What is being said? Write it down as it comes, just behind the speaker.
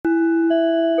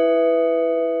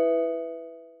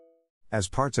As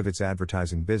parts of its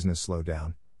advertising business slow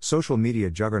down, social media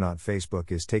juggernaut Facebook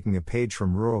is taking a page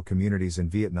from rural communities in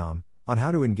Vietnam on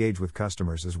how to engage with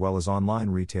customers as well as online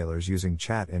retailers using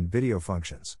chat and video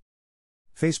functions.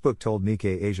 Facebook told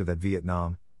Nikkei Asia that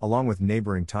Vietnam, along with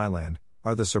neighboring Thailand,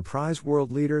 are the surprise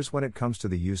world leaders when it comes to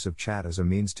the use of chat as a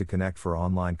means to connect for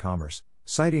online commerce,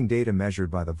 citing data measured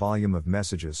by the volume of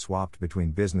messages swapped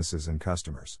between businesses and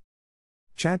customers.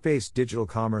 Chat-based digital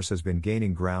commerce has been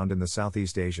gaining ground in the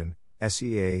Southeast Asian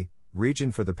 (SEA)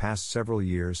 region for the past several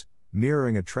years,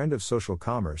 mirroring a trend of social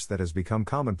commerce that has become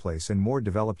commonplace in more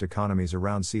developed economies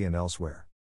around sea and elsewhere.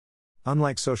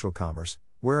 Unlike social commerce,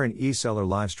 where an e-seller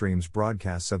livestreams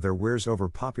broadcasts of their wares over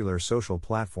popular social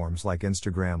platforms like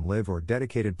Instagram Live or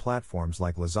dedicated platforms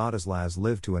like Lazada's Laz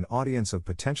Live to an audience of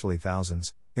potentially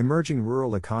thousands, emerging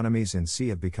rural economies in sea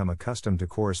have become accustomed to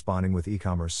corresponding with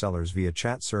e-commerce sellers via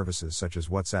chat services such as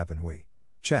WhatsApp and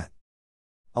WeChat.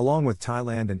 Along with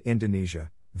Thailand and Indonesia,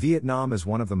 Vietnam is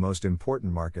one of the most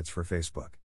important markets for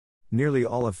Facebook. Nearly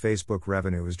all of Facebook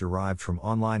revenue is derived from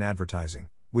online advertising,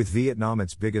 with Vietnam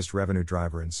its biggest revenue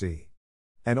driver in sea.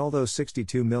 And although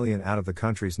 62 million out of the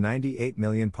country's 98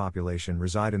 million population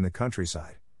reside in the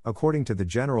countryside, according to the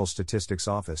General Statistics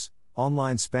Office,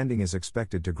 online spending is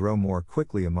expected to grow more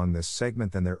quickly among this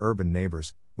segment than their urban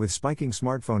neighbors, with spiking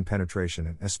smartphone penetration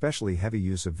and especially heavy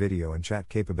use of video and chat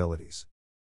capabilities.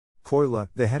 Khoi La,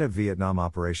 the head of Vietnam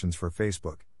operations for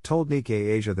Facebook, told Nikkei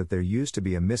Asia that there used to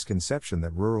be a misconception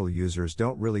that rural users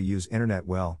don't really use internet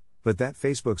well, but that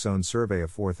Facebook's own survey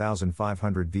of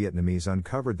 4,500 Vietnamese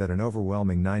uncovered that an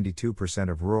overwhelming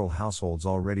 92% of rural households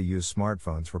already use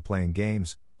smartphones for playing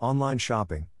games, online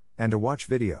shopping, and to watch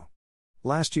video.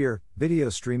 Last year, video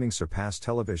streaming surpassed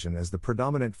television as the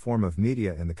predominant form of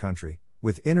media in the country,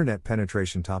 with internet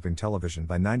penetration topping television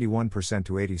by 91%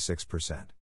 to 86%.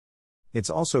 It's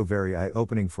also very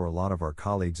eye-opening for a lot of our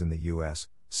colleagues in the US,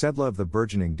 said La of the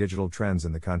burgeoning digital trends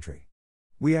in the country.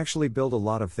 We actually build a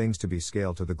lot of things to be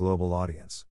scaled to the global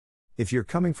audience. If you're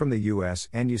coming from the US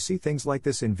and you see things like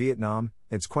this in Vietnam,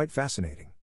 it's quite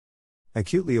fascinating.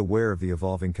 Acutely aware of the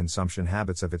evolving consumption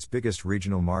habits of its biggest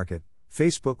regional market,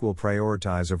 Facebook will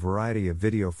prioritize a variety of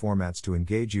video formats to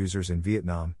engage users in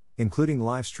Vietnam, including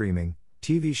live streaming,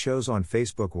 TV shows on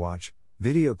Facebook Watch,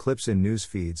 video clips in news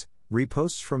feeds,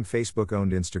 reposts from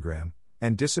Facebook-owned Instagram,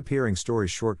 and disappearing stories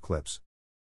short clips.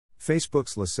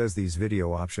 Facebook's La says these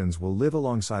video options will live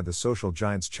alongside the social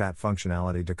giant's chat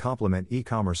functionality to complement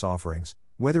e-commerce offerings,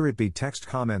 whether it be text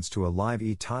comments to a live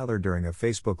e-tailer during a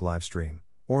Facebook live stream,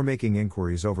 or making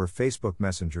inquiries over Facebook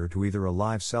Messenger to either a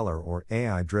live seller or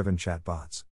AI-driven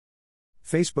chatbots.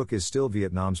 Facebook is still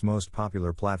Vietnam's most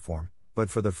popular platform, but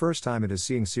for the first time it is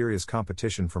seeing serious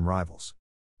competition from rivals.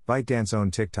 ByteDance's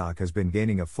own TikTok has been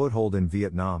gaining a foothold in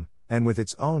Vietnam, and with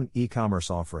its own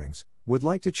e-commerce offerings, would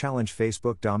like to challenge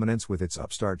Facebook dominance with its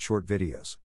upstart short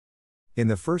videos. In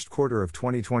the first quarter of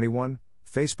 2021,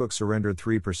 Facebook surrendered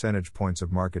 3 percentage points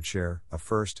of market share, a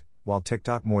first, while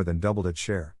TikTok more than doubled its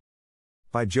share.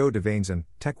 By Joe Devanson,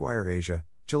 TechWire Asia,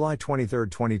 July 23,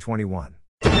 2021.